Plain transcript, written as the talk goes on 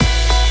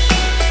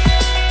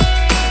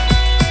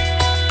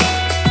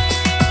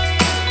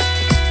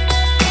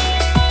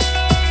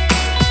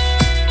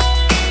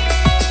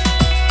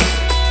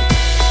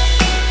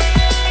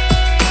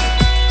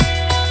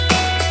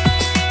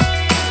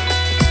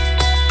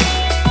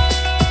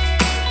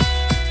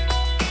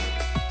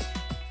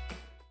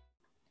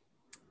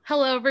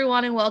Hello,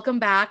 everyone, and welcome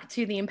back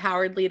to the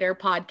Empowered Leader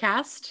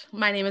podcast.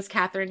 My name is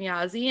Catherine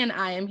Yazzie, and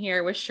I am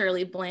here with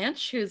Shirley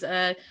Blanch, who's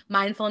a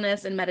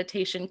mindfulness and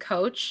meditation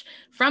coach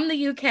from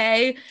the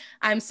UK.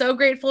 I'm so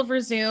grateful for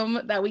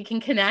Zoom that we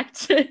can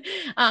connect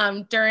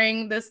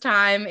during this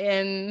time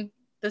in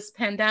this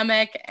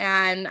pandemic.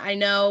 And I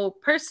know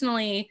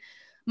personally,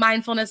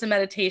 mindfulness and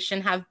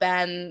meditation have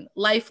been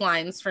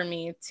lifelines for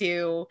me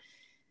to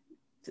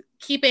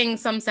keeping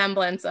some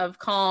semblance of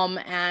calm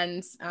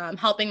and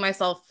helping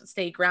myself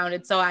stay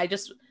grounded. So I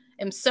just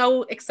am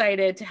so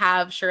excited to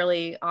have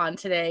Shirley on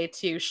today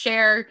to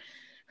share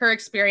her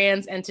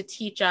experience and to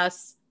teach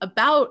us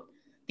about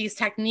these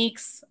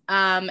techniques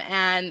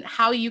and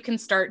how you can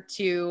start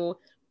to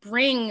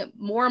bring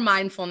more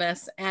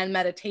mindfulness and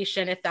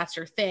meditation, if that's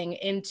your thing,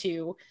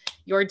 into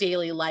your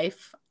daily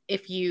life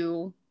if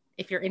you're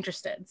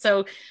interested.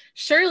 So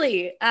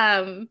Shirley,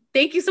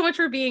 thank you so much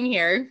for being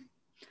here.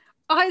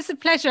 Oh, it's a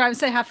pleasure. I'm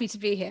so happy to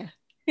be here.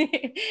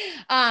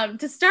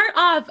 To start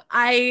off,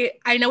 I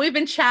know we've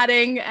been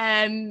chatting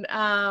and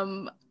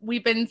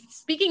we've been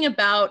speaking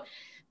about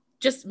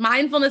just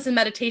mindfulness and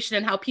meditation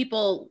and how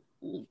people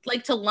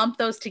like to lump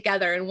those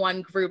together in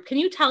one group. Can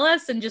you tell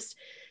us and just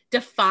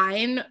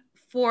define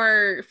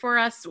for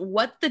us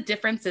what the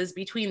difference is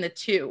between the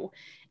two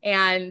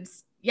and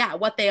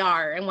what they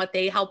are and what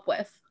they help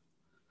with?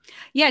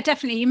 Yeah,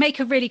 definitely. You make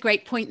a really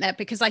great point there,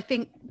 because I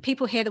think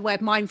people hear the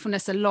word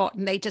mindfulness a lot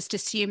and they just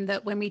assume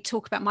that when we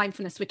talk about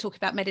mindfulness, we're talking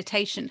about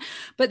meditation.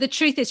 But the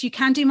truth is you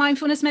can do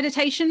mindfulness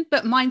meditation,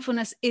 but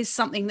mindfulness is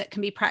something that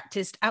can be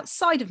practiced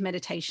outside of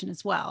meditation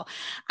as well.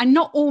 And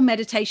not all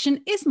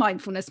meditation is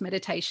mindfulness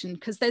meditation,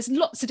 because there's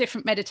lots of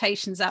different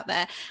meditations out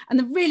there. And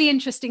the really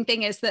interesting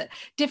thing is that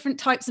different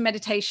types of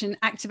meditation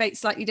activate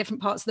slightly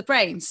different parts of the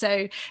brain.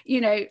 So,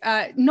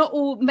 not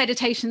all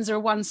meditations are a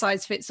one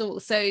size fits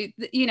all. So,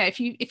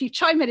 if you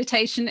try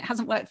meditation, it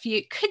hasn't worked for you,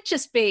 it could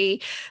just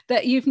be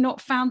that you've not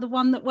found the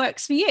one that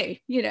works for you,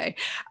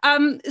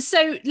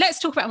 So let's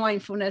talk about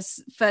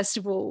mindfulness first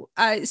of all.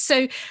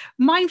 So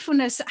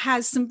mindfulness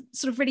has some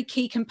sort of really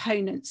key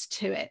components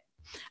to it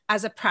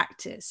as a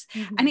practice.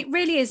 Mm-hmm. And it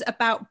really is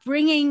about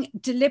bringing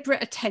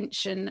deliberate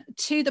attention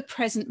to the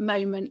present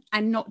moment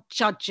and not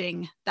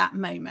judging that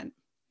moment.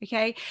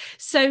 Okay,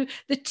 so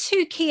the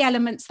two key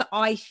elements that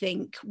I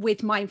think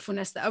with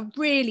mindfulness that are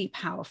really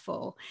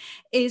powerful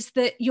is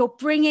that you're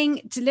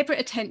bringing deliberate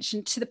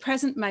attention to the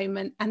present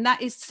moment. And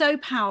that is so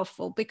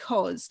powerful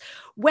because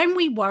when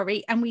we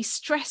worry and we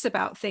stress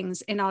about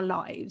things in our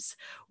lives,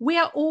 we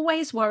are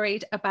always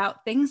worried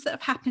about things that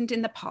have happened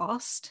in the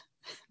past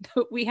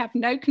that we have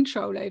no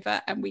control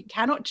over and we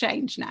cannot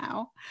change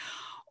now.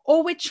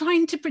 Or we're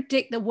trying to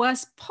predict the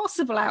worst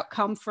possible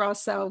outcome for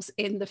ourselves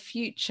in the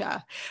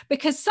future.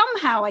 Because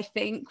somehow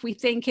we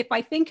think if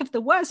I think of the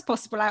worst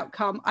possible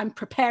outcome, I'm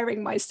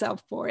preparing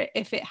myself for it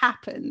if it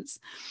happens.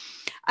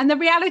 And the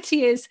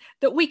reality is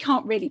that we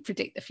can't really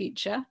predict the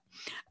future.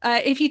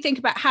 If you think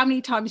about how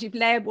many times you've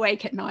lay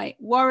awake at night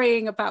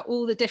worrying about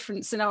all the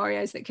different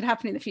scenarios that could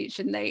happen in the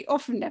future, and they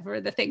often never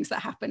are the things that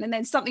happen, and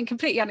then something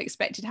completely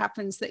unexpected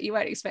happens that you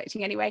weren't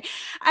expecting anyway.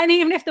 And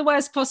even if the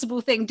worst possible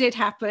thing did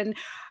happen,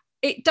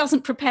 it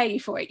doesn't prepare you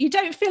for it. You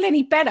don't feel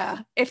any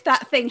better if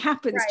that thing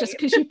happens just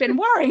because you've been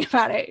worrying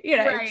about it,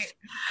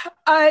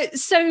 Right.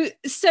 So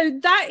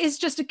that is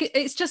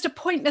it's just a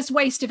pointless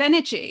waste of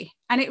energy,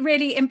 and it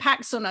really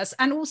impacts on us.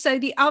 And also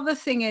the other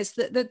thing is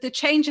that the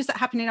changes that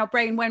happen in our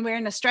brain when we're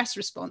in a stress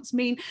response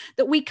mean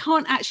that we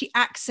can't actually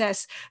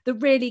access the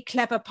really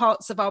clever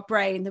parts of our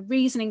brain, the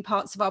reasoning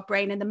parts of our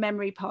brain and the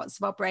memory parts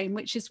of our brain,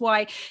 which is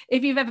why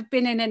if you've ever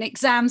been in an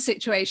exam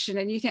situation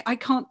and you think, I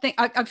can't think,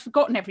 I've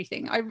forgotten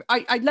everything.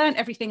 I learned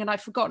everything and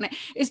I've forgotten it.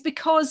 It's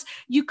because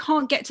you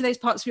can't get to those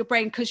parts of your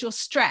brain because you're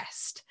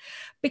stressed.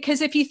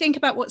 Because if you think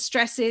about what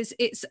stress is,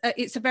 it's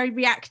a very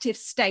reactive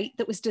state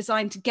that was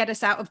designed to get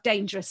us out of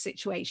dangerous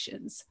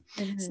situations.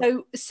 Mm-hmm.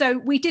 So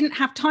we didn't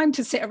have time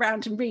to sit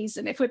around and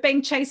reason. If we're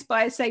being chased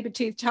by a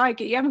saber-toothed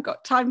tiger, you haven't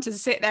got time to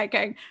sit there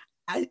going,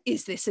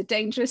 is this a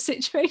dangerous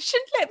situation?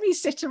 Let me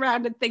sit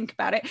around and think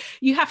about it.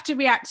 You have to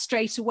react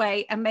straight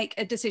away and make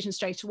a decision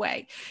straight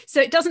away. So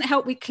it doesn't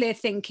help with clear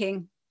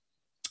thinking.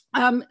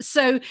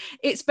 So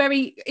it's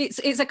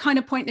a kind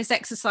of pointless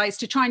exercise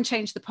to try and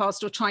change the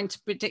past or trying to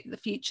predict the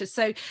future.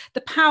 So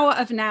the power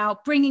of now,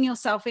 bringing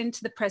yourself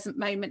into the present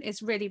moment,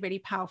 is really, really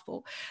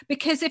powerful.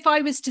 Because if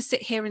I was to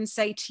sit here and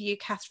say to you,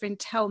 Catherine,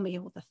 tell me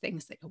all the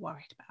things that you're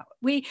worried about,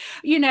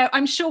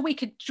 I'm sure we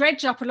could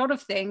dredge up a lot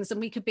of things and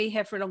we could be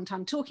here for a long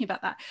time talking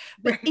about that.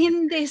 But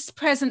in this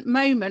present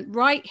moment,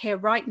 right here,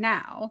 right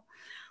now,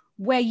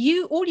 where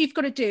all you've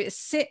got to do is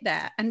sit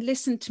there and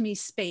listen to me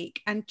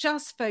speak and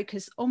just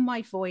focus on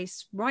my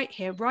voice right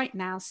here, right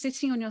now,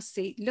 sitting on your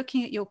seat,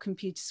 looking at your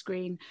computer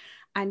screen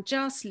and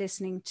just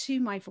listening to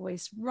my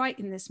voice right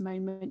in this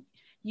moment,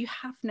 you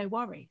have no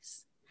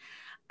worries.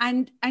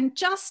 And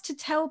just to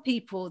tell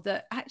people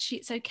that actually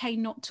it's okay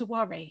not to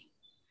worry.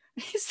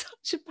 It's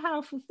such a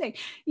powerful thing.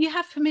 You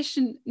have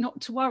permission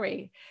not to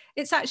worry.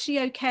 It's actually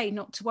okay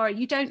not to worry.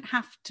 You don't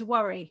have to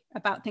worry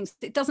about things.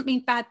 It doesn't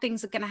mean bad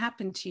things are going to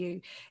happen to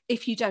you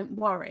if you don't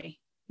worry,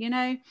 you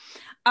know?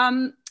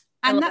 And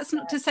that's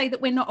not to say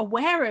that we're not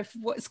aware of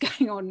what's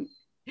going on,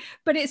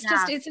 but it's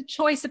just, it's a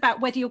choice about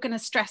whether you're going to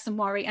stress and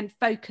worry and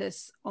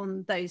focus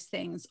on those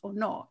things or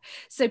not.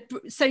 So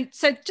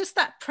just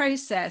that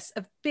process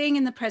of being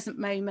in the present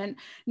moment,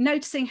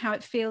 noticing how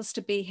it feels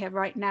to be here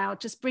right now,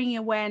 just bringing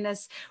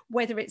awareness,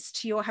 whether it's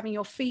to your having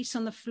your feet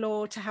on the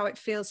floor, to how it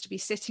feels to be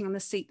sitting on the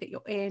seat that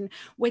you're in,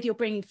 whether you're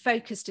bringing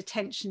focused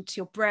attention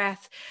to your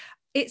breath.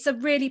 It's a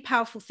really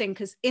powerful thing,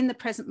 because in the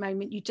present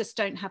moment, you just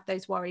don't have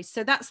those worries.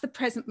 So that's the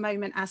present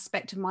moment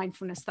aspect of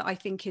mindfulness that I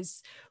think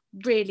is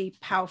really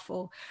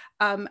powerful,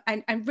 and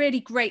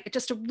really great.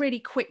 Just a really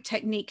quick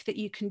technique that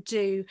you can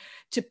do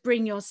to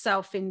bring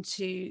yourself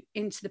into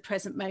the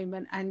present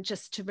moment, and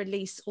just to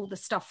release all the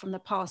stuff from the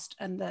past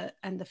and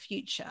the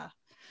future.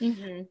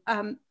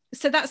 Mm-hmm.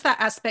 So that's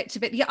that aspect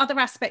of it. The other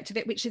aspect of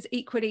it, which is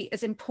equally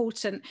as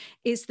important,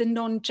 is the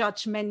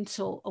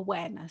non-judgmental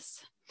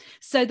awareness.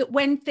 So that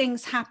when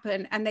things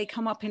happen and they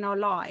come up in our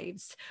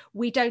lives,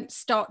 we don't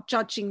start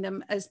judging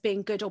them as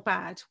being good or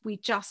bad. We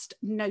just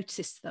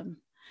notice them.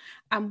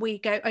 And we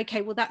go,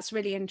 okay, well, that's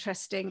really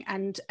interesting.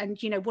 And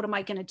you know, what am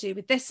I going to do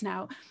with this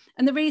now?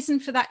 And the reason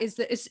for that is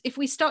that if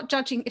we start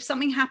judging, if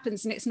something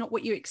happens and it's not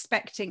what you're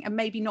expecting and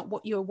maybe not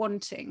what you're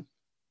wanting,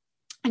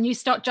 and you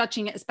start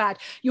judging it as bad,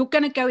 you're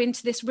going to go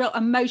into this real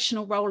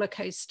emotional roller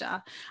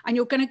coaster, and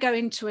you're going to go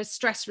into a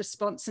stress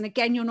response. And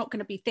again, you're not going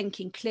to be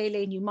thinking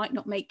clearly, and you might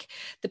not make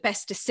the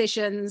best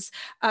decisions.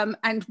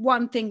 And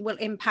one thing will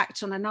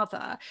impact on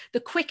another. The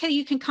quicker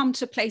you can come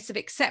to a place of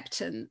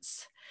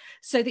acceptance,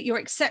 so that you're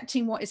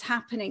accepting what is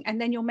happening,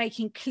 and then you're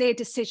making clear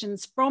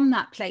decisions from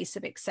that place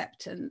of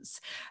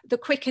acceptance, the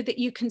quicker that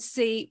you can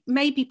see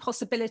maybe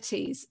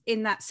possibilities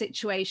in that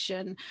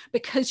situation,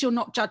 because you're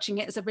not judging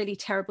it as a really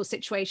terrible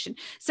situation.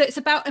 So it's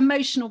about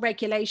emotional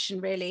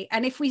regulation, really.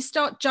 And if we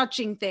start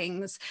judging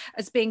things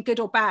as being good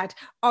or bad,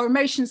 our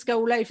emotions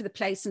go all over the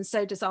place, and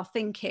so does our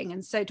thinking,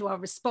 and so do our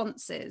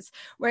responses.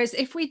 Whereas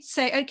if we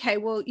say, okay,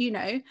 well, you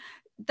know,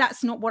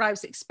 that's not what I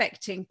was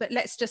expecting, but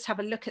let's just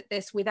have a look at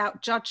this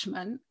without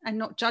judgment and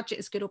not judge it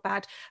as good or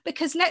bad.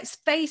 Because let's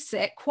face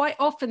it, quite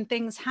often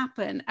things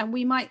happen and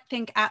we might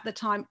think at the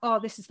time, oh,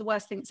 this is the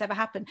worst thing that's ever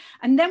happened.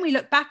 And then we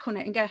look back on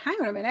it and go, hang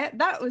on a minute,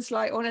 that was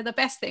like one of the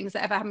best things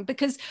that ever happened,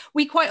 because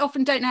we quite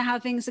often don't know how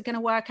things are going to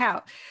work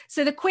out.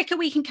 So the quicker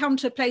we can come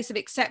to a place of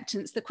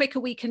acceptance, the quicker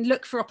we can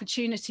look for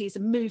opportunities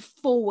and move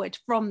forward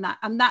from that.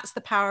 And that's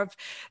the power of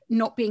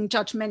not being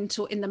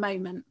judgmental in the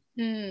moment.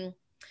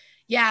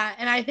 Yeah.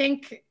 And I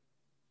think,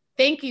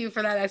 thank you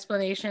for that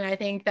explanation. I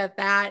think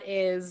that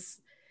is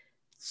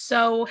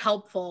so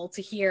helpful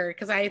to hear,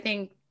 because I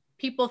think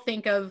people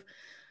think of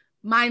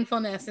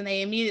mindfulness and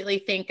they immediately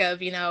think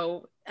of,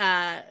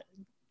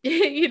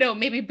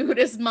 maybe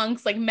Buddhist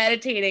monks like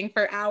meditating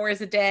for hours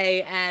a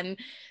day and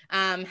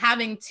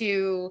having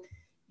to,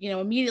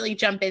 immediately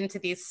jump into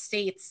these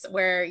states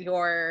where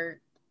you're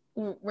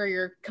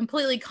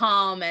completely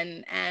calm.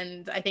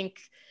 And I think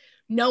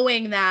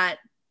knowing that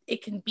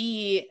it can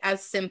be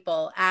as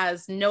simple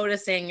as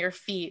noticing your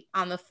feet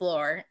on the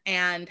floor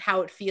and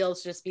how it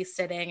feels to just be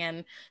sitting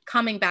and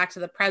coming back to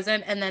the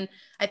present. And then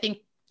I think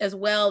as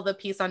well, the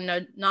piece on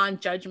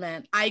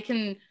non-judgment, I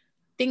can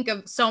think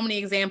of so many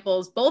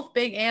examples, both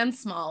big and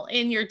small,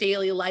 in your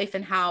daily life,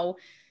 and how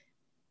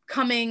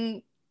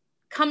coming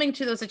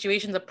to those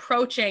situations,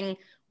 approaching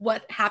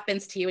what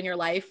happens to you in your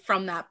life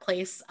from that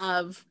place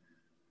of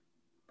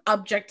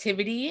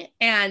objectivity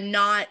and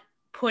not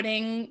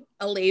putting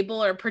a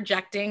label or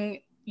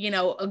projecting,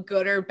 a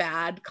good or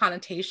bad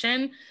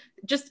connotation.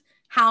 Just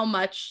how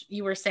much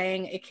you were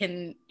saying it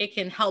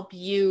can help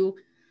you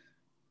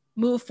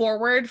move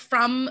forward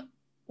from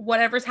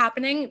whatever's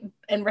happening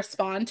and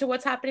respond to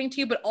what's happening to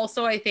you. But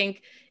also I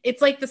think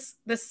it's like this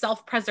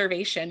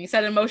self-preservation. You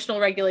said emotional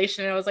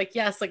regulation, and I was like,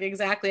 yes, like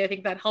exactly. I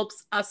think that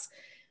helps us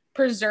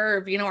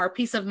preserve, our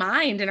peace of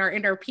mind and our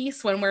inner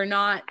peace when we're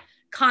not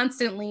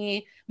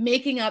constantly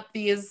making up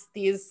these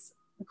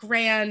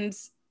grand,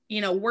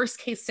 worst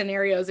case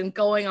scenarios and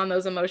going on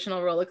those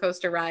emotional roller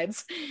coaster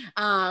rides.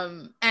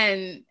 And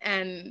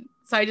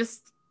so I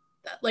just,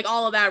 like,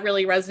 all of that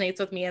really resonates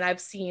with me. And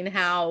I've seen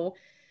how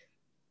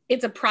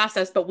it's a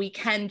process, but we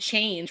can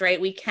change,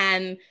 right? We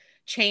can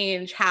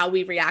change how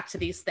we react to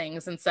these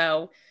things. And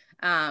so,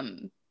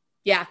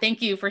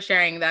 thank you for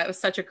sharing that. It was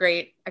such a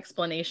great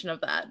explanation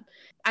of that.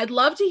 I'd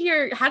love to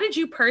hear, how did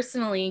you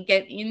personally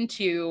get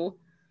into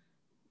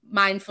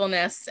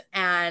mindfulness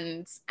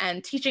and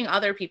teaching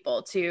other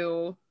people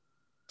to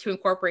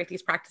incorporate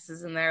these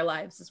practices in their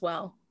lives as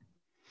well?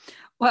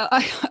 Well,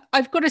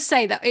 I've got to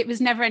say that it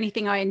was never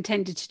anything I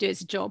intended to do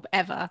as a job,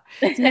 ever.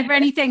 It's never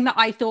anything that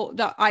I thought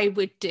that I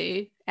would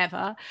do.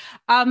 ever.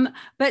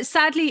 But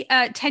sadly,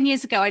 10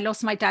 years ago, I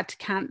lost my dad to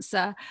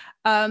cancer.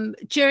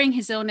 During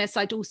his illness,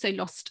 I'd also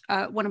lost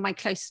one of my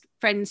close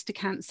friends to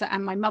cancer,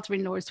 and my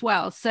mother-in-law as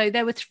well. So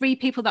there were 3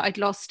 people that I'd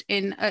lost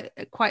in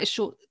quite a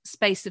short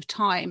space of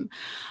time.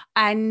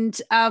 And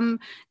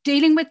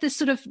dealing with the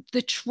sort of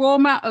the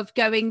trauma of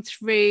going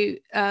through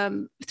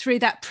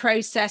that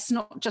process,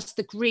 not just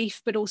the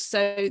grief, but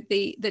also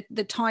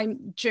the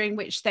time during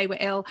which they were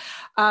ill,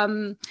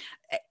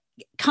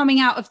 coming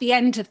out of the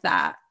end of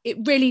that, it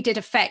really did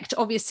affect.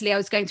 Obviously, I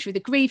was going through the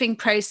grieving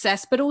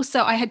process, but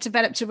also I had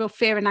developed a real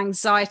fear and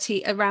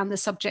anxiety around the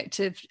subject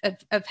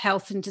of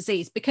health and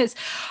disease, because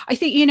I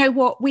think, you know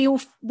what, we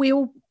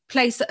all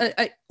place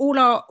all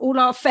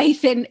our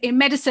faith in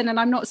medicine. And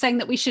I'm not saying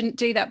that we shouldn't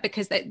do that,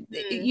 because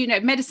you know,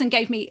 medicine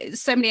gave me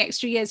so many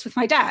extra years with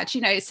my dad,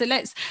 you know, so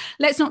let's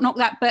not knock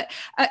that. But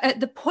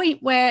at the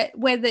point where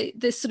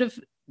the sort of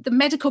the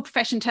medical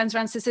profession turns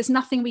around and says, there's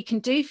nothing we can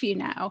do for you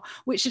now,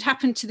 which had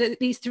happened to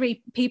these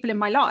 3 people in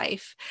my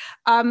life,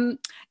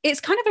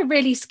 it's kind of a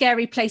really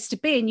scary place to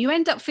be. And you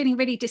end up feeling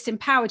really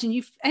disempowered, and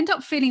you end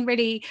up feeling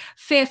really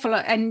fearful,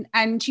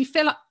 and you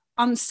feel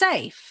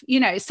unsafe, you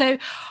know. So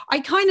I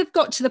kind of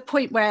got to the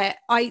point where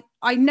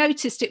I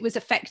noticed it was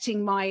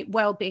affecting my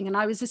well-being, and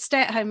I was a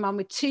stay-at-home mum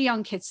with 2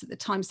 young kids at the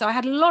time, so I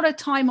had a lot of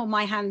time on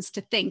my hands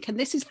to think. And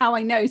this is how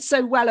I know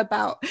so well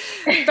about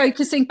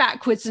focusing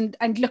backwards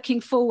and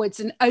looking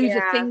forwards, and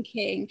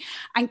overthinking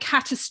and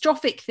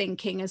catastrophic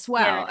thinking as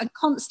well, and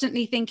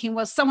constantly thinking,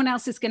 well, someone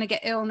else is going to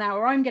get ill now,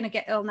 or I'm going to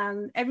get ill now,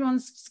 and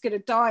everyone's going to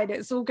die, and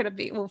it's all going to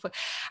be awful.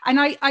 And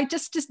I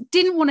just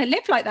didn't want to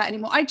live like that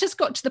anymore. I just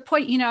got to the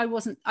point, you know,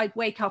 I'd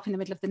wake up in the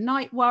middle of the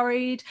night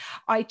worried,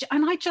 I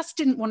just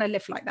didn't want to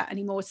live like that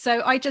anymore.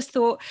 So I just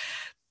thought,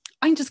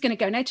 I'm just going to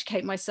go and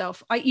educate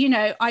myself.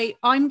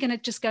 I'm going to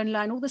just go and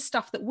learn all the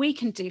stuff that we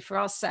can do for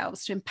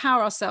ourselves to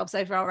empower ourselves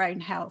over our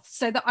own health,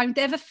 so that I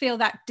never feel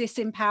that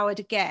disempowered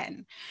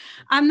again.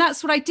 And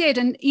that's what I did.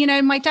 And, you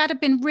know, my dad had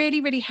been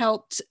really, really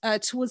helped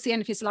towards the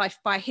end of his life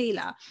by a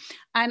healer.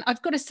 And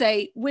I've got to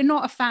say, we're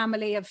not a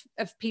family of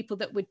people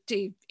that would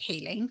do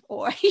healing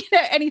or, you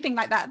know, anything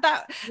like that.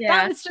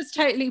 That was just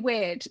totally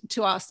weird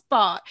to us.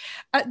 But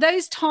at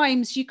those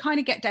times, you kind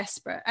of get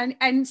desperate.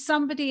 And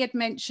somebody had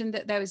mentioned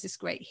that there was this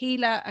great healer,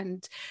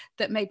 and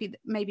that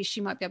maybe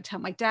she might be able to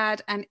help my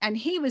dad. And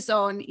he was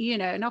on, you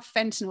know, enough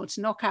fentanyl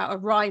to knock out a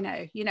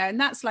rhino, you know, and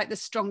that's like the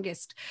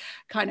strongest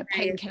kind of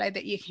painkiller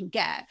that you can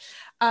get.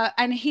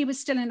 And he was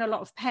still in a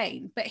lot of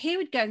pain, but he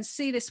would go and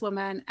see this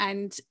woman,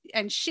 and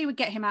she would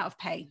get him out of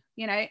pain,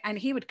 you know, and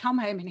he would come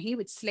home and he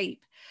would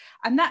sleep.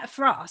 And that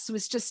for us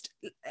was just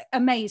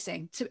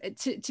amazing to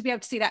be able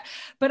to see that.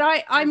 But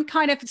I'm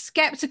kind of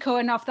skeptical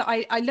enough that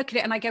I look at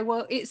it and I go,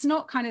 well, it's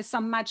not kind of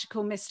some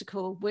magical,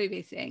 mystical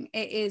woo-woo thing.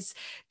 It is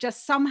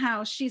just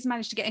somehow she's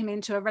managed to get him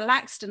into a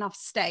relaxed enough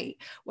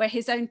state where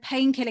his own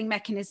pain-killing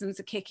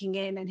mechanisms are kicking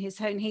in, and his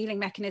own healing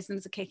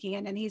mechanisms are kicking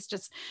in, and he's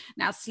just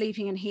now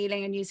sleeping and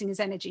healing and using his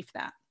energy for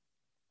that.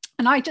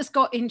 And I just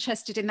got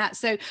interested in that.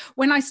 So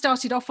when I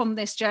started off on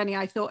this journey,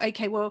 I thought,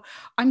 okay, well,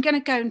 I'm going to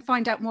go and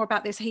find out more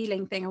about this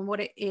healing thing and what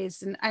it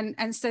is.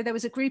 And so there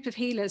was a group of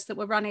healers that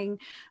were running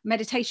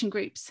meditation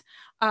groups,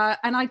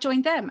 and I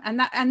joined them, and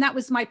that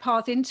was my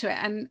path into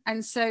it.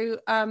 And so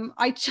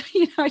I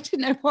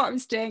didn't know what I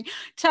was doing,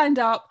 turned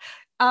up,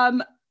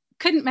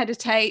 couldn't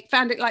meditate,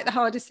 found it like the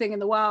hardest thing in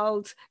the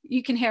world.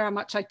 You can hear how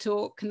much I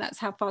talk, and that's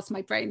how fast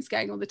my brain's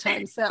going all the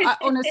time. So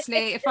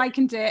honestly, if I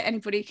can do it,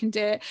 anybody can do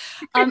it.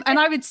 And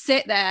I would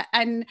sit there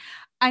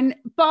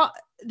but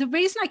the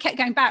reason I kept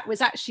going back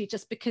was actually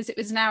just because it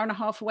was an hour and a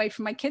half away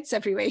from my kids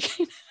every week.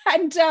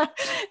 And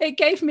it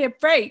gave me a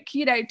break,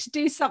 you know, to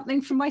do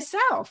something for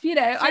myself. You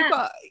know,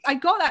 I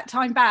got that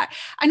time back.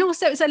 And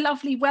also it was a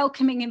lovely,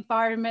 welcoming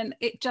environment.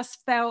 It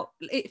felt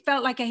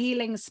like a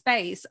healing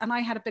space, and I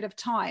had a bit of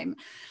time.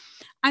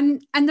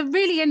 And the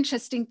really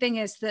interesting thing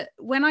is that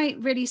when I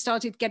really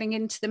started getting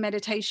into the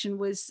meditation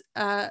was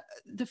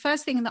the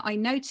first thing that I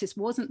noticed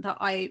wasn't that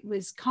I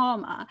was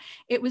calmer,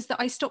 it was that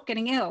I stopped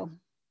getting ill.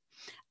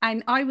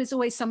 And I was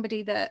always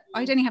somebody that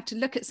I'd only have to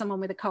look at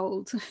someone with a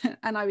cold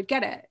and I would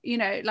get it, you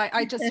know, like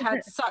I just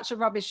had such a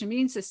rubbish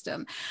immune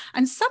system.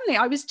 And suddenly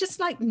I was just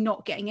like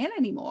not getting ill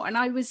anymore. And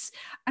I was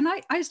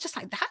just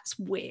like, that's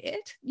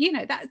weird. You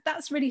know,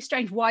 that's really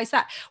strange. Why is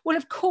that? Well,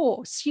 of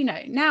course, you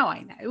know, now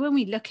I know when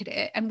we look at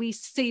it and we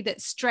see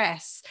that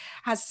stress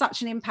has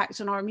such an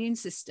impact on our immune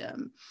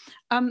system.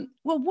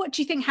 Well, what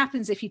do you think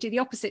happens if you do the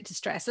opposite to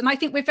stress? And I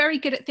think we're very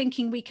good at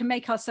thinking we can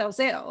make ourselves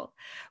ill,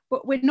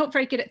 but we're not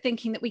very good at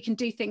thinking that we can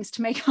do things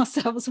to make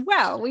ourselves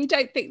well. We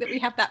don't think that we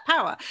have that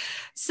power.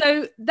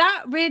 So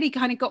that really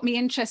kind of got me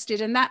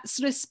interested, and that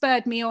sort of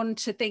spurred me on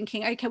to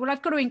thinking, okay, well,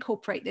 I've got to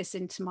incorporate this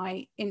into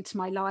my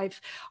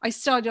life. I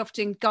started off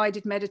doing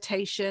guided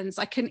meditations.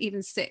 I couldn't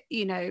even sit,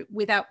 you know,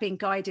 without being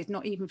guided,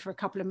 not even for a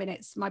couple of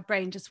minutes. My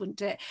brain just wouldn't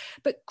do it.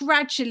 But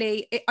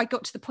gradually I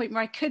got to the point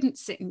where I couldn't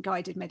sit in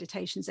guided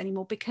meditations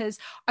anymore, because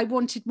I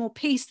wanted more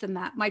peace than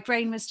that. My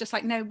brain was just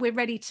like, no, we're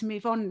ready to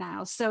move on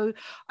now. So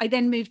I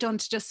then moved on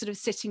to just sort of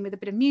sitting with a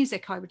bit of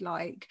music I would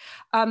like.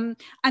 And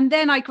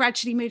then I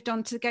gradually moved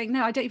on to going,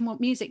 no, I don't even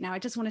want music now. I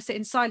just want to sit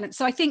in silence.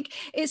 So I think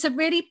it's a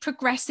really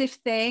progressive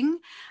thing.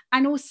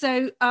 And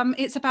also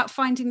it's about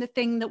finding the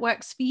thing that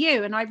works for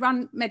you. And I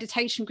run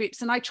meditation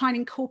groups and I try and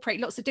incorporate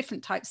lots of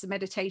different types of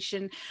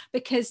meditation,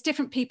 because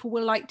different people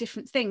will like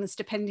different things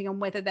depending on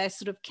whether they're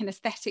sort of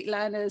kinesthetic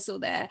learners or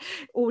they're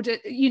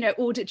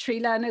auditory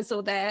learners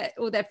or they're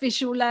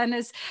visual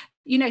learners.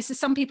 So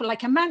some people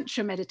like a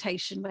mantra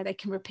meditation where they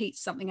can repeat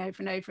something over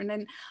and over, and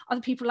then other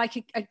people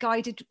like a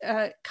guided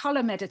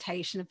color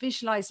meditation, a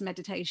visualized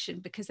meditation,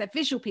 because they're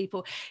visual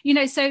people.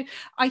 So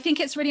I think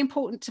it's really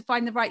important to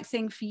find the right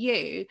thing for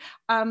you,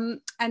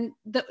 and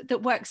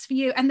that works for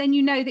you, and then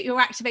that you're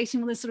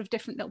activating all the sort of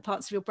different little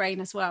parts of your brain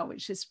as well,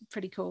 which is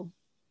pretty cool.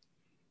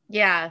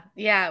 Yeah.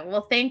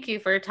 Well, thank you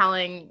for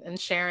telling and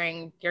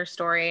sharing your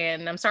story,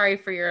 and I'm sorry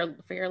for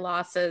your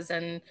losses.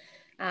 And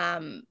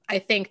I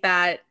think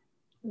that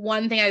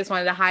one thing I just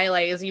wanted to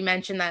highlight is you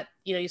mentioned that,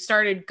 you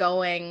started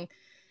going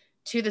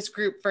to this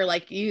group for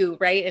like you,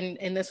 right?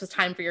 And this was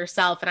time for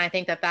yourself. And I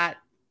think that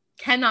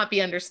cannot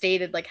be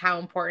understated, like how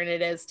important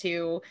it is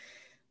to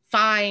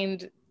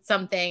find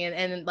something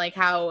and like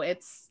how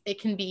it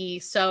can be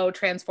so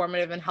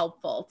transformative and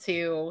helpful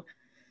to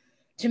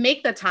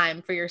make the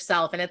time for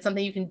yourself. And it's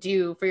something you can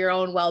do for your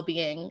own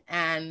well-being.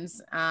 And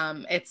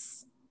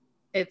it's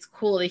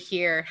cool to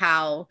hear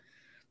how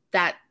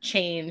that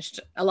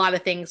changed a lot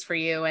of things for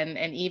you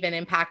and even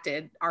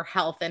impacted our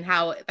health, and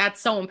how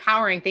that's so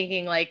empowering,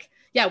 thinking like,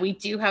 yeah, we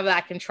do have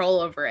that control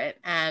over it.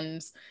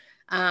 And,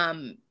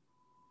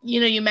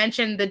 you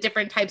mentioned the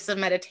different types of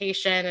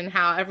meditation and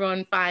how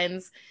everyone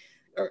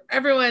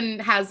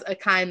has a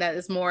kind that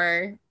is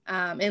more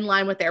in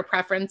line with their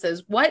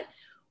preferences. What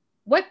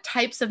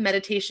types of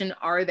meditation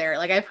are there?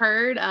 Like I've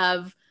heard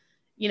of,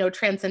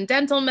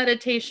 transcendental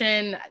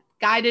meditation,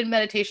 guided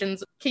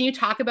meditations. Can you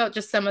talk about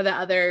just some of the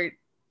other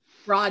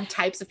broad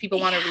types if people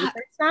want to research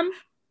them?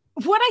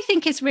 What I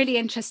think is really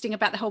interesting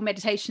about the whole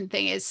meditation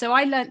thing is, so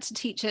I learned to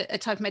teach a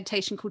type of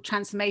meditation called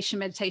transformation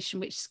meditation,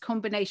 which is a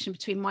combination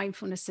between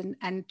mindfulness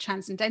and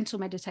transcendental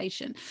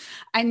meditation.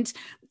 And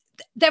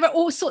there are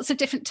all sorts of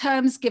different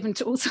terms given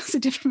to all sorts of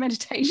different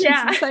meditations.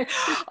 Yeah. And so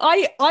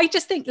I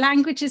just think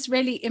language is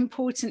really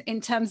important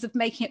in terms of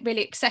making it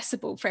really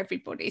accessible for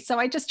everybody. So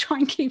I just try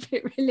and keep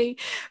it really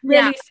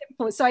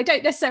simple. So I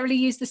don't necessarily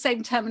use the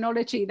same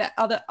terminology that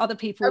other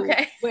people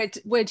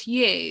would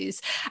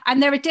use.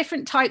 And there are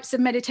different types of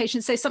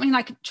meditation. So something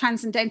like a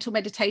transcendental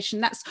meditation,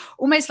 that's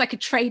almost like a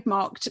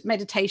trademarked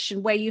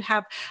meditation where you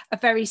have a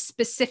very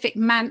specific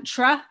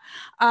mantra,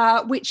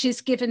 which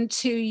is given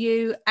to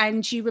you,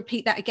 and you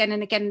repeat that again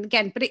and again and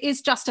again. But it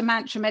is just a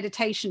mantra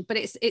meditation, but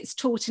it's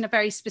taught in a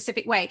very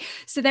specific way.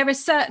 So there are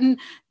certain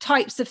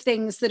types of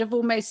things that have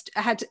almost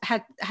had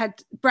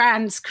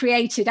brands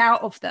created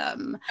out of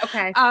them.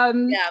 Okay.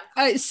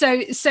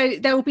 So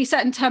there will be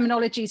certain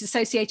terminologies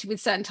associated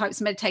with certain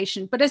types of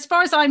meditation. But as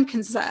far as I'm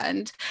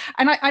concerned,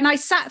 and I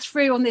sat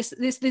through on this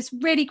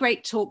really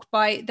great talk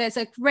there's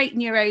a great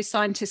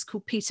neuroscientist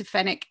called Peter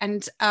Fenwick,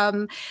 and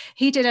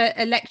he did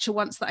a lecture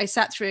once that I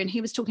sat through, and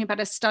he was talking about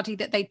a study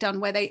that they'd done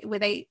where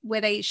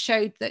they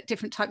showed that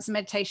different types of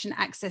meditation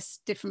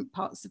access different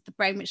parts of the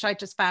brain, which I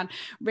just found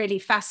really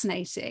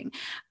fascinating.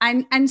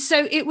 And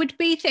so it would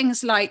be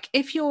things like,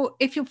 if you're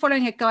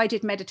following a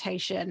guided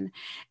meditation,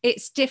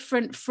 it's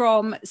different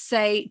from,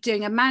 say,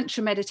 doing a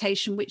mantra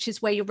meditation, which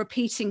is where you're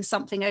repeating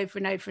something over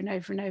and over and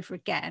over and over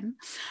again.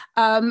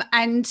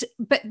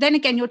 But then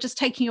again, you're just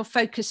taking your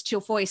focus to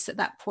your voice at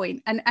that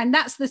point. And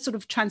that's the sort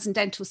of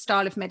transcendental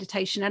style of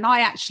meditation. And I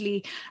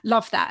actually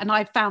love that. And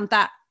I found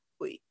that,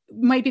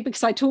 maybe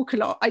because I talk a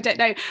lot, I don't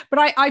know, but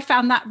I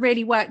found that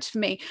really worked for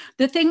me.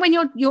 The thing when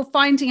you're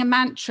finding a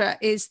mantra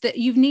is that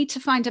you need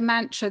to find a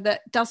mantra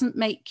that doesn't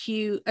make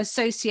you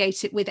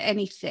associate it with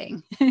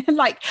anything.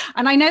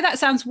 And I know that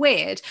sounds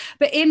weird,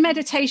 but in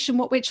meditation,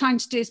 what we're trying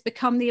to do is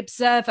become the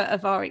observer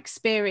of our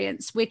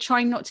experience. We're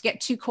trying not to get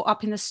too caught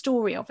up in the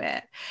story of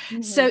it.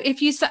 Mm-hmm. So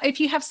if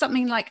you have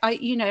something like,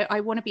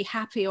 I want to be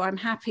happy, or I'm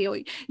happy, or,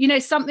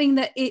 something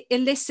that it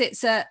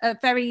elicits a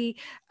very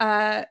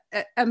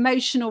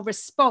emotional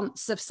response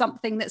of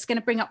something that's going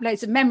to bring up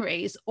loads of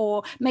memories,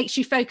 or makes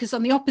you focus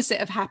on the opposite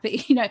of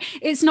happy,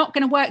 it's not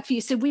going to work for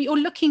you. So you're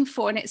looking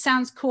for, and it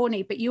sounds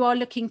corny, but you are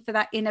looking for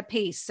that inner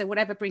peace. So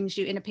whatever brings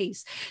you inner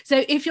peace.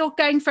 So if you're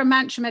going for a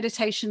mantra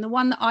meditation, the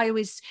one that I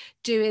always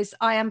do is,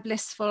 I am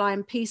blissful, I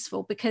am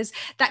peaceful, because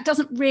that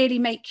doesn't really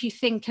make you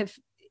think of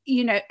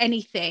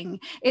anything.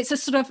 It's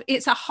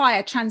a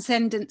higher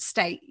transcendent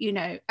state,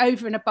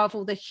 over and above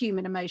all the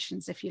human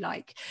emotions, if you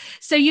like.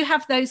 So you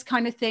have those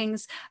kind of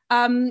things.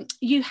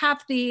 You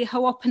have the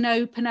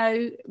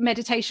Ho'oponopono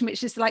meditation,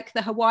 which is like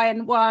the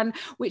Hawaiian one,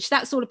 which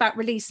that's all about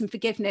release and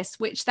forgiveness,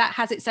 which that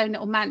has its own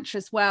little mantra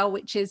as well,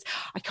 which is,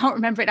 I can't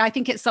remember it. I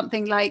think it's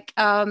something like,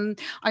 I'm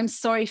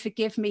sorry,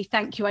 forgive me,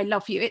 thank you, I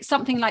love you. It's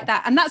something like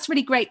that. And that's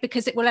really great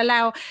because it will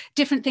allow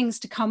different things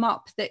to come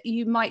up that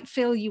you might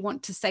feel you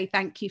want to say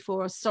thank you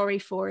for, or sorry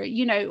for,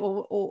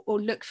 or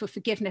look for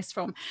forgiveness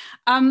from.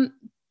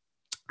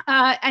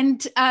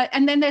 And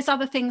then there's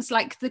other things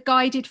like the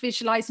guided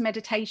visualized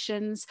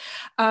meditations.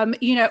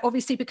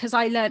 Obviously, because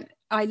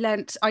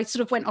I sort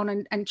of went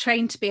on and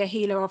trained to be a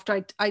healer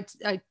after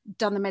I'd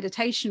done the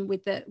meditation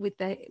with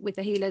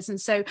the healers,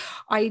 and so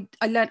I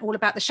learned all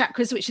about the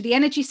chakras, which are the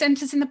energy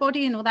centers in the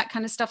body and all that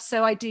kind of stuff.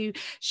 So I do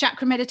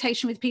chakra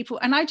meditation with people,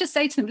 and I just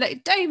say to them,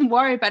 like, don't even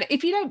worry about it.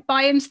 If you don't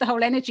buy into the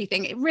whole energy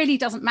thing, it really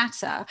doesn't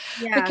matter.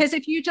 Because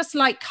if you just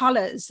like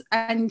colors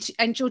and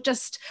you're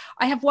just,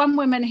 I have one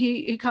woman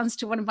who comes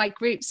to one of my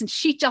groups, and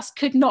she just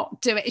could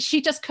not do it.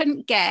 She just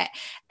couldn't get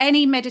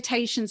any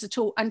meditations at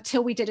all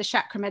until we did a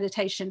chakra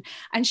meditation.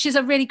 And she's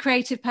a really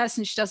creative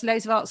person. She does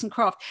loads of arts and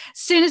craft. As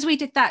soon as we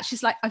did that,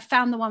 she's like, I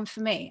found the one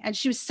for me. And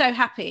she was so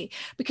happy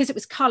because it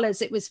was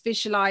colors, it was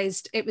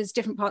visualized, it was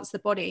different parts of the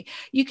body.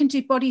 You can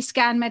do body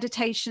scan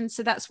meditation.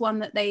 So that's one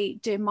that they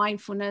do in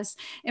mindfulness.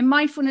 In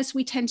mindfulness,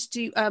 we tend to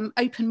do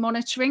open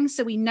monitoring.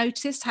 So we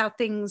notice how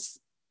things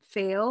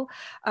feel.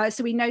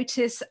 So we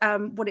notice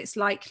what it's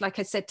like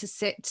I said, to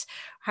sit,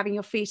 having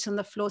your feet on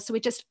the floor. So we're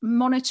just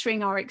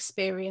monitoring our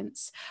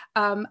experience,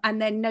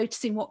 and then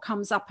noticing what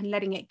comes up and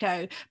letting it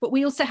go. But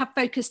we also have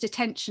focused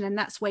attention, and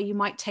that's where you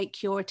might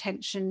take your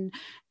attention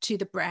to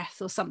the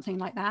breath or something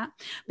like that.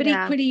 But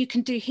equally, you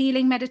can do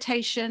healing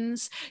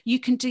meditations. You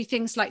can do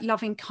things like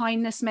loving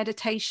kindness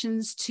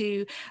meditations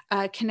to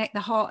connect the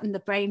heart and the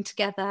brain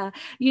together,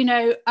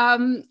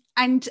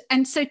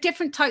 and so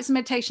different types of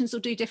meditations will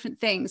do different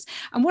things.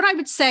 And what I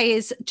would say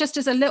is, just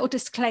as a little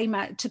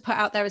disclaimer to put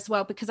out there as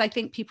well, because I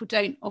think people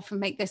don't often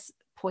make this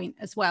point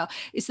as well,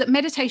 is that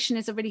meditation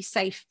is a really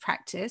safe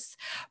practice,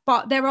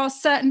 but there are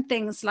certain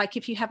things, like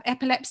if you have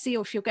epilepsy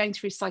or if you're going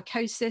through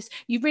psychosis,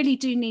 you really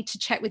do need to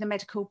check with a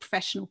medical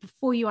professional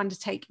before you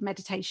undertake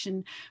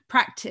meditation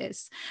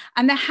practice.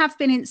 And there have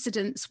been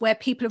incidents where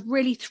people have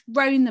really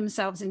thrown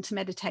themselves into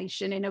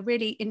meditation in a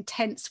really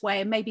intense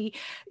way, and maybe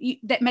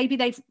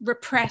they've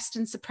repressed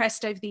and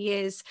suppressed over the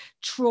years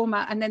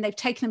trauma, and then they've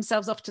taken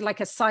themselves off to like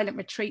a silent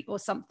retreat or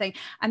something,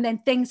 and then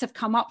things have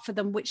come up for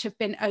them which have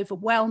been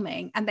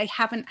overwhelming, and they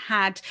haven't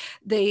had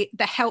the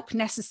help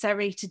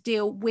necessary to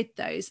deal with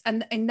those.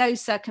 And in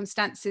those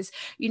circumstances,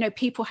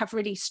 people have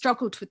really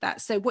struggled with that.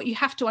 So what you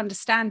have to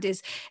understand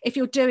is, if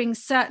you're doing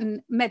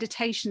certain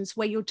meditations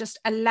where you're just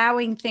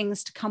allowing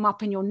things to come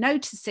up and you're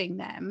noticing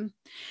them,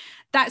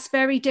 that's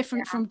very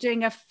different from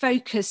doing a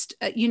focused,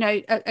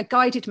 a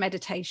guided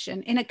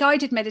meditation. In a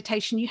guided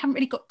meditation, you haven't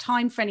really got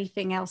time for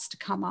anything else to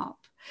come up.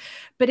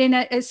 But in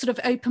a sort of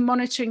open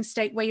monitoring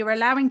state where you're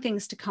allowing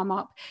things to come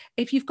up,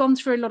 if you've gone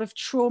through a lot of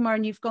trauma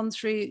and you've gone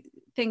through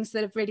things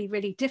that are really,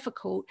 really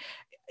difficult,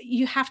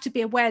 you have to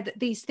be aware that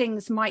these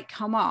things might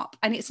come up.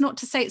 And it's not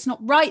to say it's not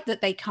right that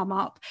they come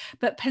up,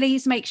 but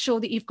please make sure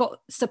that you've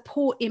got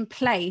support in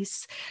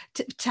place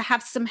to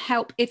have some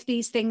help if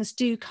these things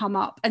do come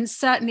up. And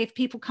certainly if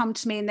people come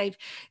to me and they've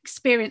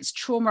experienced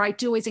trauma, I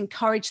do always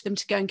encourage them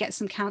to go and get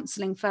some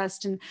counselling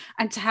first, and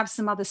to have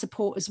some other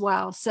support as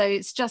well. So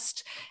it's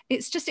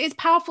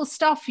powerful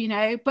stuff,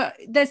 but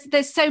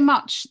there's so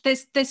much,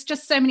 there's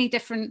just so many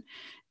different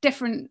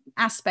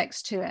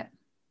aspects to it.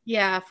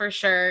 Yeah, for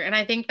sure. And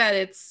I think that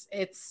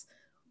it's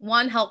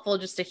one, helpful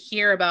just to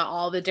hear about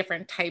all the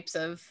different types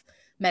of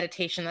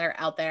meditation that are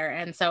out there.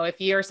 And so if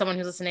you're someone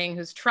who's listening,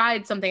 who's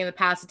tried something in the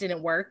past, it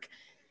didn't work,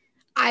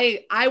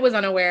 I was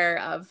unaware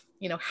of,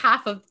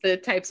 half of the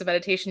types of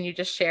meditation you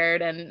just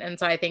shared. And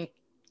so I think,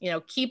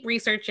 keep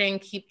researching,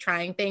 keep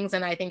trying things.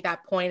 And I think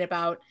that point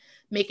about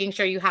making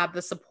sure you have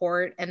the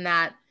support, and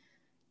that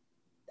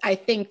I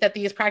think that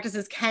these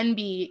practices can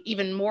be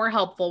even more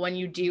helpful when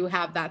you do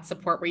have that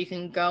support, where you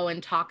can go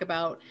and talk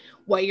about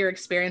what you're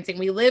experiencing.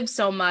 We live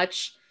so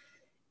much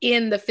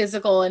in the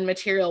physical and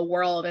material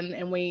world,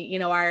 and we,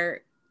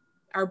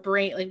 our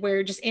brain, like,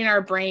 we're just in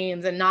our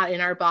brains and not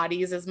in our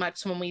bodies as much.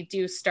 So when we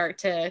do start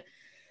to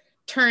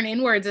turn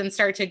inwards and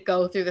start to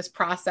go through this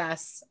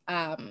process,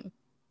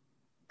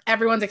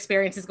 everyone's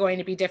experience is going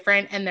to be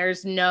different, and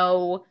there's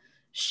no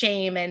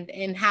shame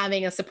in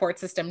having a support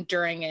system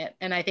during it.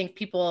 And I think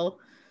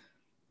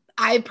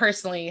I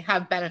personally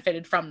have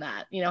benefited from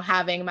that,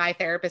 having my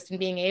therapist and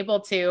being able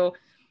to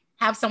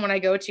have someone I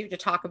go to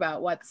talk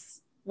about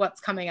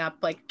what's coming up,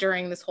 like,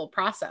 during this whole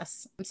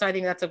process. So I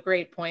think that's a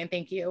great point.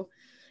 Thank you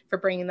for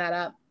bringing that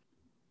up.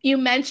 You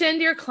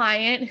mentioned your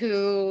client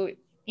who,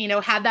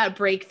 had that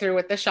breakthrough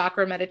with the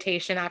chakra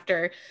meditation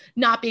after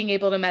not being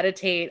able to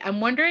meditate. I'm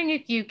wondering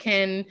if you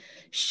can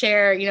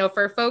share,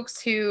 for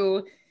folks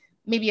who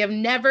maybe have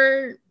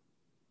never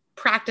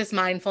practice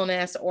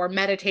mindfulness or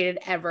meditated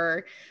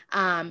ever,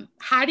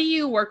 how do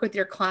you work with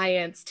your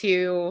clients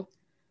to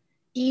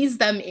ease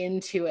them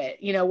into it?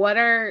 What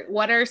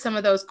are some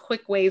of those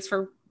quick ways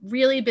for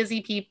really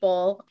busy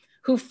people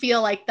who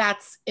feel like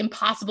that's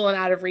impossible and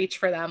out of reach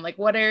for them? Like,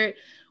 what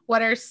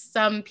are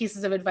some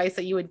pieces of advice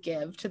that you would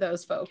give to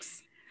those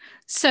folks?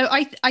 So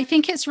I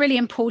think it's really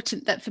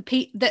important that for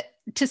people that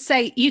to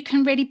say you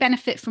can really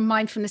benefit from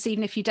mindfulness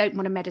even if you don't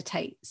want to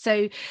meditate.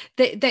 So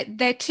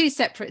they're two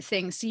separate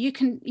things. So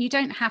you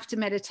don't have to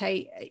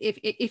meditate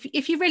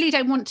if you really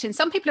don't want to. And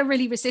some people are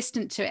really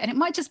resistant to it, and it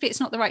might just be it's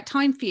not the right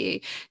time for you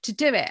to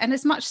do it. And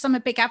as much as I'm a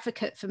big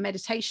advocate for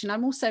meditation,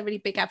 I'm also a really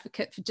big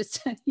advocate for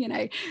just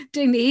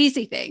doing the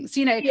easy things,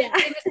 doing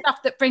the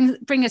stuff that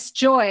bring us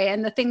joy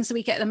and the things that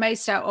we get the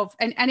most out of.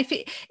 And if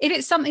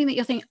it's something that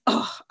you're thinking,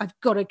 oh, I've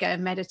got to go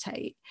and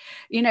meditate,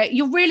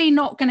 you're really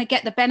not going to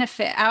get the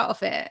benefit out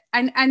of it.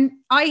 And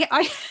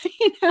I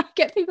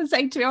get people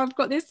saying to me, oh, I've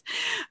got this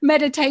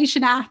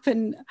meditation app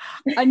and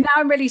now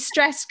I'm really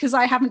stressed because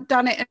I haven't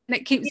done it, and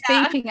it keeps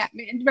beeping at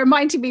me and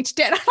reminding me to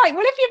do it. I'm like,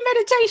 well, if your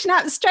meditation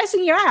app's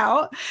stressing you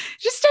out,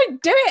 just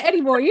don't do it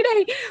anymore.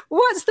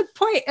 What's the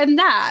point in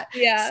that?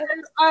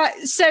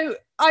 So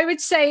I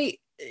would say,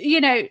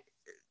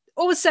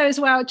 also as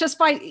well, just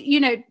by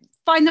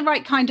find the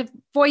right kind of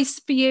voice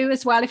for you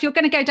as well. If you're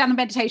going to go down the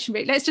meditation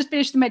route, let's just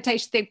finish the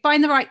meditation thing.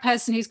 Find the right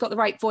person who's got the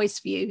right voice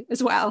for you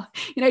as well.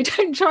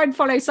 Don't try and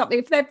follow something.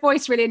 If their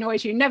voice really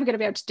annoys you, you're never going to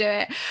be able to do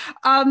it.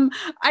 And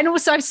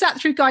also I've sat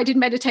through guided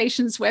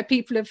meditations where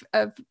people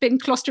have been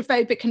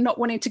claustrophobic and not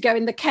wanting to go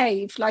in the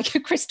cave, like a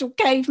crystal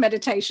cave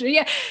meditation.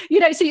 So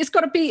it's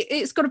got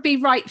to be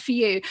right for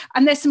you.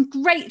 And there's some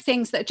great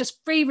things that are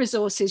just free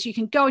resources. You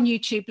can go on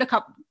YouTube, look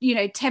up,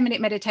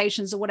 10-minute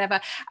meditations or whatever.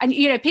 And,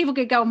 people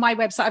could go on my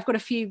website. I've got a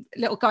few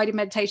little guided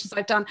meditations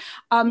I've done.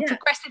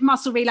 Progressive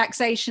muscle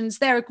relaxations,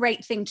 they're a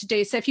great thing to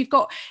do. So if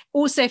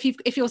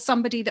you're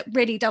somebody that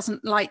really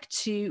doesn't like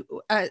to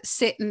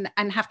sit and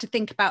have to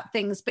think about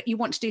things, but you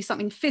want to do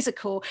something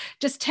physical,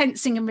 just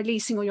tensing and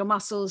releasing all your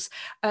muscles,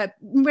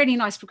 really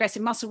nice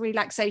progressive muscle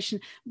relaxation,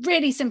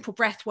 really simple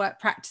breath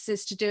work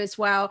practices to do as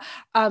well.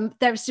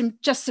 There are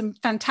some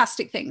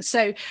fantastic things.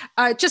 So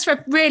just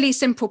for really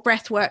simple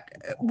breath work,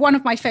 one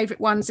of my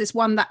favorite ones is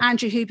one that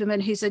Andrew Huberman,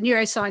 who's a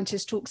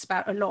neuroscientist, talks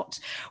about a lot,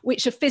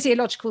 which are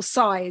physiological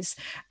sighs.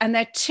 And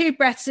they're 2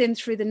 breaths in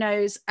through the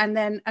nose and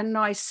then a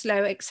nice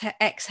slow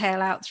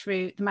exhale out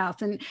through the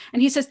mouth. And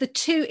he says the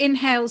 2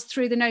 inhales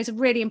through the nose are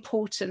really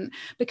important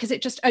because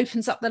it just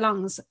opens up the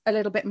lungs a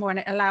little bit more and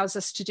it allows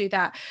us to do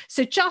that.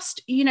 So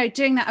just,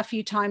 doing that a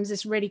few times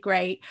is really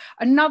great.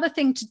 Another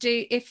thing to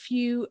do if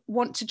you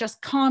want to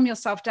just calm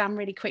yourself down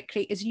really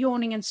quickly is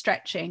yawning and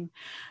stretching.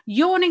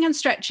 Yawning and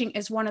stretching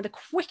is one of the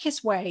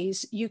quickest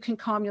ways you can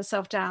calm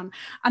yourself down.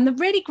 And the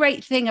really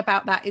great thing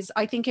about that is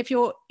I think if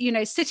you're,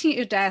 sitting at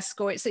your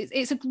desk, or it's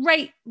a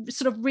great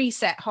sort of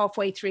reset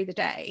halfway through the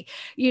day.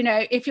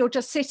 If you're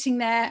just sitting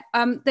there,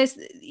 there's,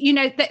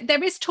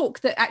 there is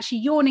talk that actually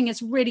yawning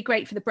is really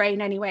great for the brain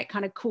anyway. It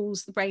kind of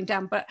cools the brain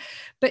down, but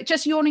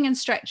just yawning and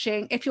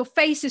stretching, if your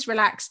face is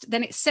relaxed,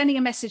 then it's sending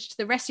a message to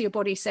the rest of your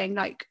body saying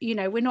like,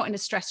 we're not in a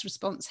stress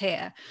response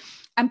here.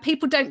 And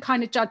people don't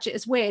kind of judge it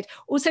as weird.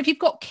 Also, if you've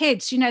got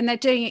kids, and they're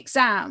doing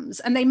exams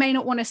and they may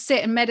not want to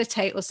sit and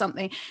meditate or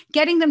something,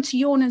 getting them to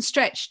yawn and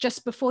stretch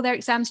just before their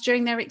exams,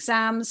 during their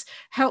exams,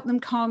 help them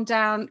calm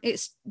down.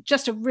 It's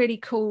just a really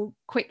cool,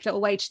 quick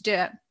little way to do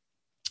it.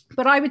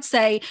 But I would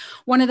say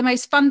one of the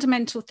most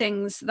fundamental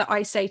things that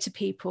I say to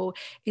people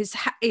is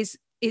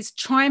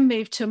try and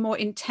move to a more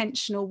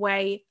intentional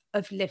way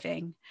of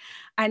living.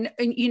 And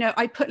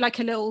I put like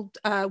a little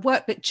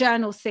workbook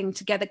journal thing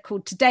together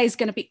called Today's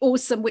Going to Be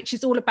Awesome, which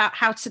is all about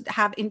how to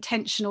have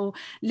intentional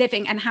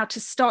living and how to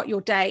start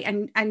your day,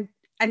 and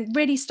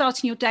really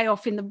starting your day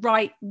off in the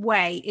right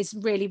way is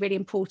really, really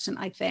important,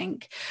 I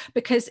think,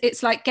 because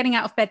it's like getting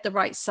out of bed the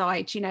right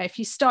side. If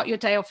you start your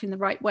day off in the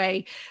right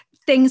way,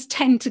 things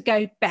tend to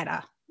go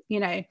better.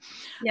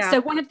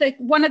 So one of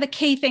the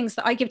key things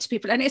that I give to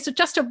people, and it's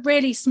just a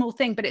really small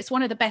thing, but it's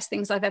one of the best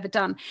things I've ever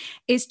done,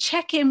 is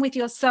check in with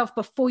yourself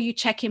before you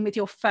check in with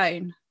your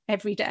phone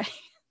every day.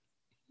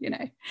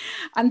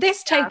 And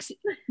this takes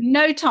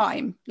no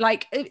time,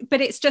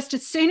 but it's just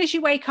as soon as you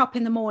wake up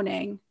in the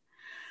morning,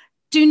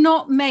 do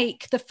not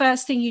make the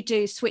first thing you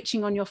do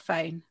switching on your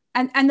phone.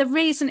 And the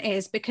reason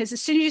is because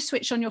as soon as you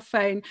switch on your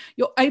phone,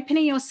 you're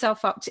opening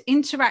yourself up to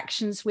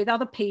interactions with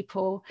other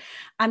people,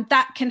 and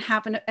that can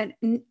have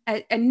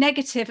a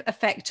negative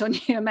effect on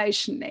you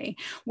emotionally,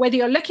 whether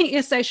you're looking at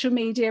your social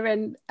media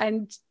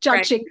and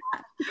judging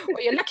that,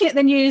 or you're looking at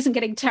the news and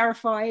getting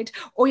terrified,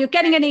 or you're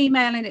getting an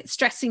email and it's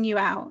stressing you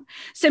out.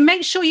 So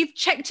make sure you've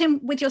checked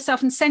in with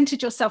yourself and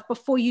centered yourself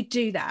before you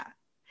do that,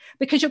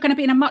 because you're going to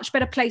be in a much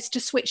better place to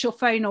switch your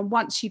phone on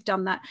once you've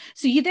done that.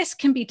 So this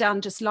can be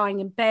done just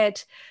lying in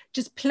bed,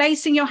 just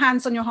placing your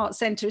hands on your heart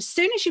center. As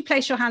soon as you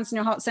place your hands on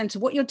your heart center,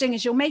 what you're doing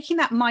is you're making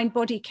that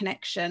mind-body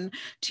connection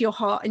to your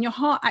heart. And your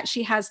heart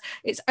actually has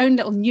its own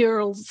little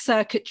neural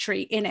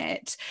circuitry in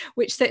it,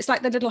 so it's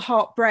like the little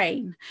heart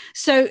brain.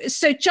 So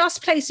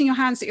just placing your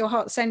hands at your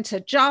heart center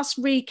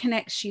just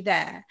reconnects you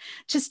there.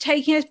 Just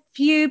taking a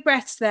few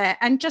breaths there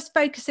and just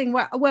focusing,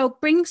 well,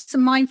 bring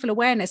some mindful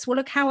awareness. Well,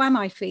 look, how am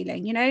I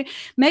feeling?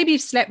 Maybe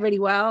you've slept really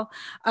well,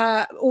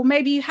 or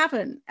maybe you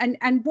haven't.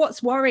 And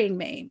what's worrying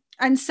me?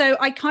 And so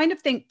I kind of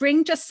think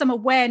bring just some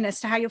awareness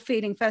to how you're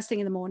feeling first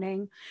thing in the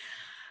morning.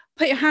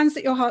 Put your hands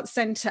at your heart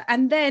center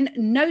and then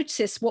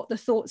notice what the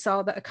thoughts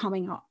are that are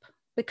coming up.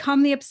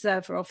 Become the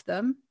observer of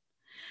them.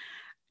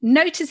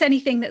 Notice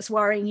anything that's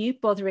worrying you,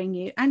 bothering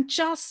you, and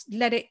just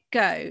let it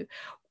go.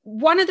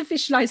 One of the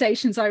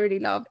visualizations I really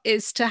love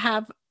is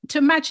to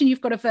imagine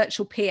you've got a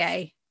virtual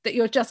PA that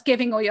you're just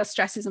giving all your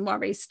stresses and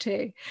worries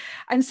to.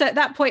 And so at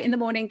that point in the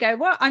morning, go,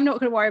 well, I'm not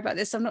going to worry about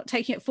this. I'm not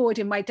taking it forward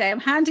in my day.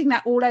 I'm handing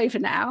that all over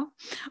now.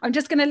 I'm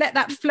just going to let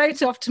that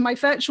float off to my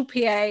virtual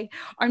PA.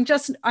 I'm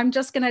just going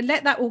to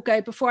let that all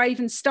go before I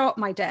even start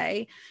my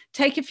day.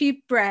 Take a few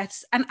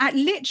breaths and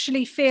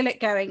literally feel it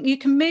going. You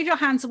can move your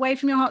hands away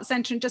from your heart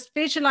center and just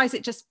visualize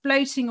it just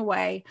floating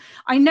away.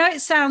 I know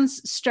it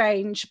sounds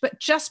strange, but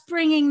just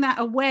bringing that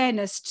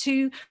awareness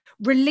to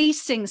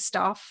releasing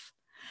stuff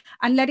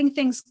and letting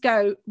things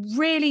go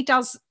really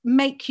does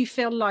make you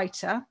feel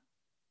lighter.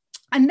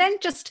 And then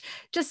just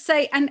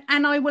say, and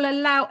I will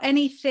allow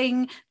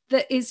anything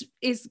that is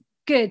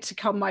good to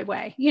come my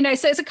way.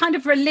 So it's a kind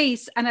of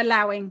release and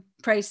allowing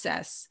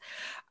process.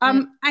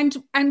 And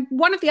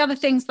one of the other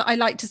things that I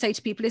like to say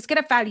to people is get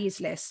a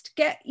values list.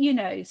 Get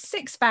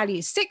 6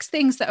 values, 6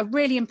 things that are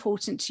really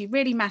important to you,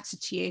 really matter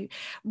to you.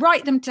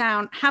 Write them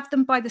down, have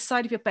them by the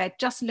side of your bed.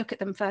 Just look at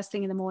them first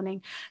thing in the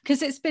morning,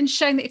 because it's been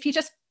shown that if you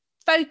just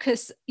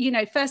focus,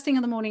 first thing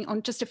in the morning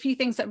on just a few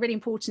things that are really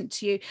important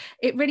to you,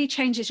 it really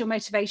changes your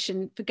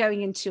motivation for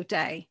going into your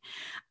day.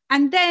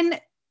 And then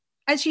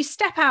as you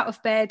step out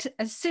of bed,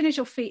 as soon as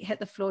your feet hit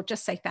the floor,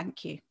 just say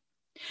thank you.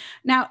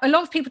 Now, a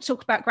lot of people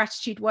talk about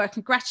gratitude work,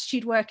 and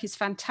gratitude work is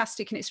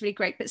fantastic and it's really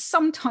great. But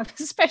sometimes,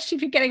 especially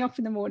if you're getting up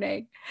in the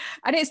morning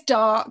and it's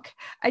dark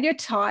and you're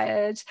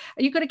tired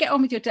and you've got to get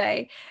on with your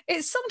day,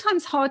 it's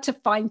sometimes hard to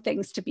find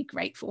things to be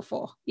grateful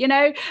for.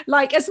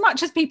 Like as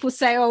much as people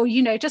say, oh,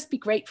 just be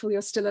grateful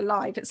you're still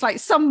alive. It's like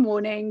some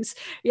mornings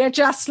you're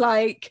just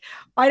like,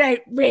 I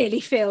don't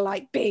really feel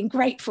like being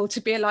grateful to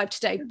be alive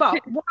today. But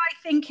what I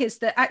think is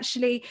that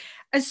actually,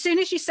 as soon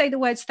as you say the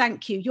words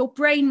thank you, your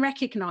brain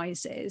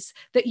recognizes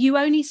that you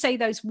only say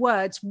those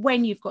words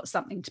when you've got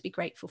something to be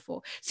grateful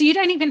for. So you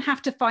don't even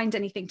have to find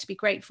anything to be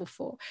grateful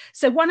for.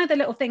 So one of the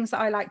little things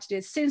that I like to do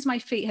is, as soon as my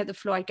feet hit the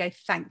floor, I go,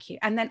 thank you.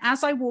 And then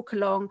as I walk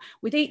along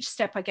with each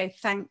step, I go,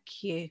 thank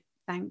you,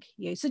 thank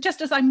you. So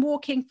just as I'm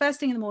walking first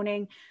thing in the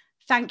morning,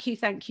 thank you,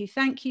 thank you,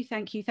 thank you,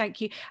 thank you,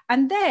 thank you.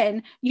 And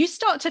then you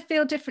start to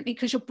feel differently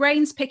because your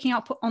brain's picking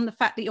up on the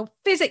fact that you're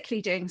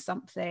physically doing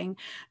something,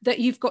 that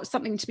you've got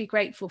something to be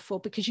grateful for,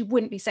 because you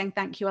wouldn't be saying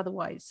thank you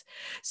otherwise.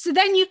 So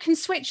then you can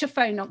switch your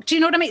phone on. Do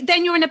you know what I mean?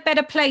 Then you're in a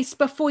better place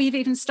before you've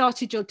even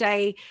started your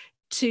day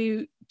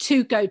to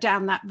go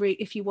down that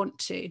route if you want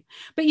to.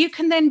 But you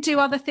can then do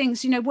other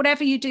things,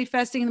 whatever you do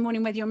first thing in the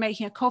morning, whether you're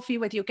making a coffee,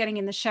 whether you're getting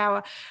in the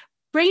shower,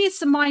 bringing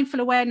some mindful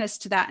awareness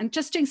to that and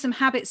just doing some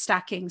habit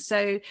stacking.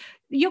 So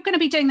you're going to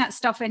be doing that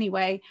stuff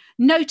anyway,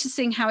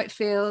 noticing how it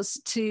feels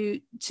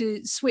to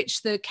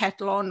switch the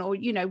kettle on, or,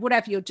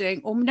 whatever you're doing,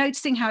 or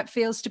noticing how it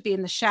feels to be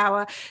in the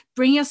shower.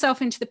 Bring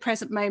yourself into the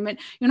present moment.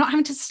 You're not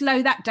having to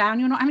slow that down.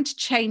 You're not having to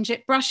change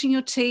it, brushing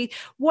your teeth,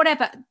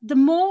 whatever. The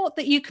more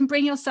that you can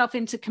bring yourself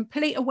into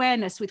complete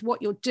awareness with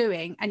what you're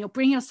doing, and you'll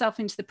bring yourself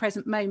into the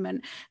present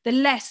moment, the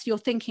less you're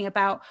thinking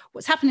about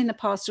what's happened in the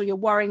past, or you're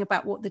worrying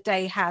about what the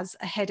day has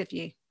ahead of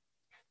you.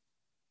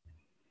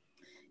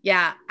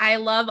 Yeah, I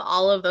love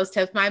all of those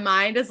tips. My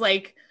mind is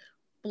like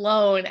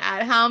blown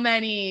at how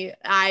many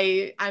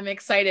I'm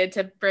excited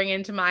to bring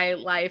into my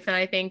life. And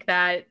I think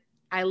that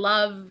I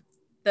love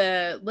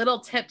the little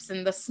tips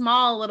and the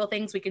small little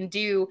things we can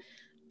do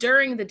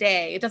during the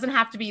day. It doesn't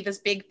have to be this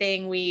big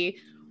thing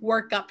we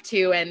work up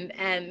to and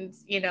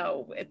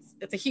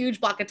it's a huge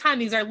block of time.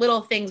 These are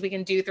little things we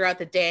can do throughout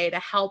the day to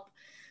help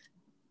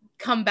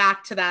come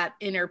back to that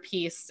inner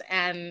peace.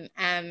 And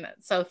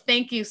so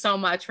thank you so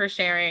much for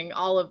sharing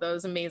all of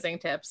those amazing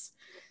tips.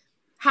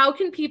 How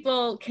can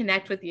people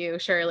connect with you,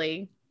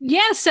 Shirley?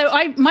 Yeah, so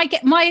my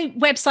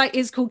website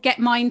is called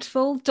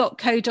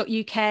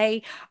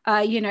getmindful.co.uk.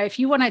 If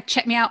you want to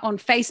check me out on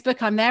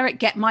Facebook, I'm there at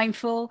Get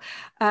Mindful.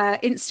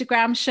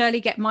 Instagram,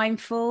 Shirley Get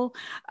Mindful.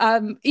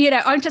 I'm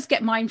just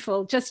Get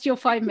Mindful. Just you'll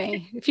find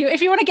me. If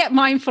you want to get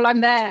mindful,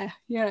 I'm there.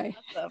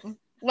 Awesome.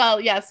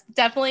 Well, yes,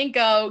 definitely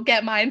go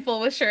get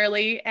mindful with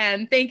Shirley.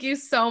 And thank you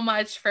so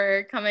much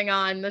for coming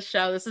on the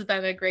show. This has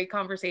been a great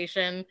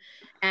conversation.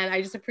 And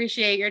I just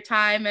appreciate your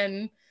time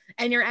and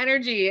your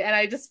energy. And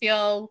I just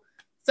feel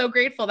so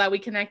grateful that we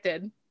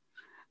connected.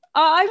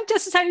 I'm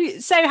just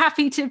so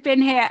happy to have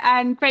been here,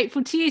 and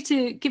grateful to you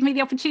to give me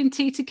the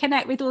opportunity to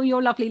connect with all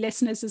your lovely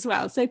listeners as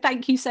well. So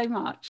thank you so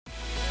much.